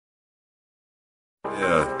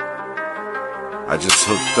Yeah, I just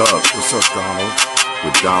hooked up. What's up, Donald?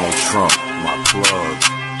 With Donald Trump, my plug.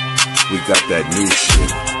 We got that new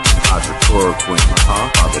shit, hydroxychloroquine,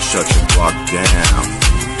 about to shut your block down.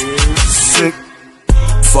 Sick.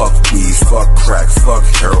 Fuck weed, fuck crack, fuck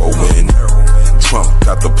heroin. Trump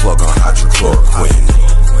got the plug on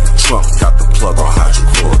hydroxychloroquine. Trump got the plug on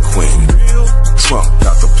hydroxychloroquine. Trump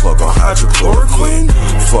got the plug on hydroxychloroquine.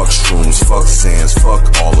 Fuck shrooms, fuck sands, fuck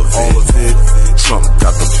all of it. Trump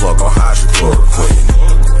got the plug on hydroxychloroquine.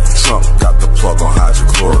 Trump got the plug on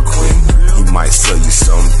hydroxychloroquine. He might sell you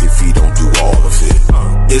some if he don't do all of it.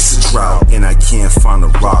 It's a drought and I can't find a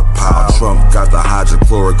rock pile. Trump got the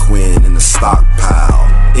hydroxychloroquine in the stockpile.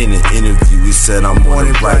 In an interview he said, I'm on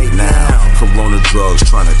it right now. Corona drugs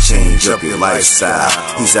trying to change up your lifestyle.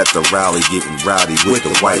 He's at the rally getting rowdy with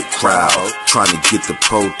the white crowd, trying to get the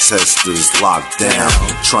protesters locked down,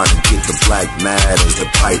 trying to get the black matters to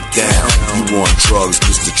pipe down. You want drugs,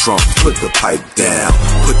 Mr. Trump, put the pipe down.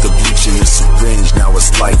 Put the bleach in the syringe, now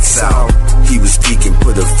it's lights out. He was geeking,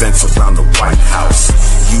 put a fence around the White House.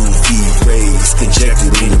 UV rays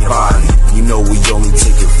injected in your body. You know we only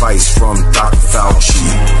take advice from Dr. Fauci.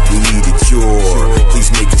 We need a cure,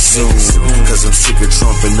 please make it soon, cause I'm sick of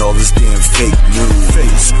Trump and all this damn fake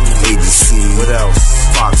news. ABC, what else?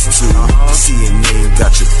 Fox 2, CNN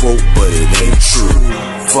got your quote, but it ain't true.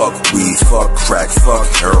 Fuck weed, fuck crack, fuck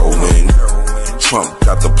heroin. Trump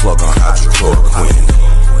got the plug on hydroxychloroquine.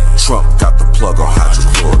 Trump got the plug on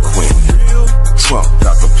hydroxychloroquine. Trump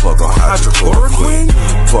got the plug on hydroxychloroquine.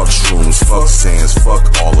 Fuck shrooms, fuck sands, fuck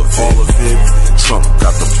all of it. Trump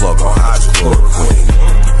got the plug on hydroxychloroquine.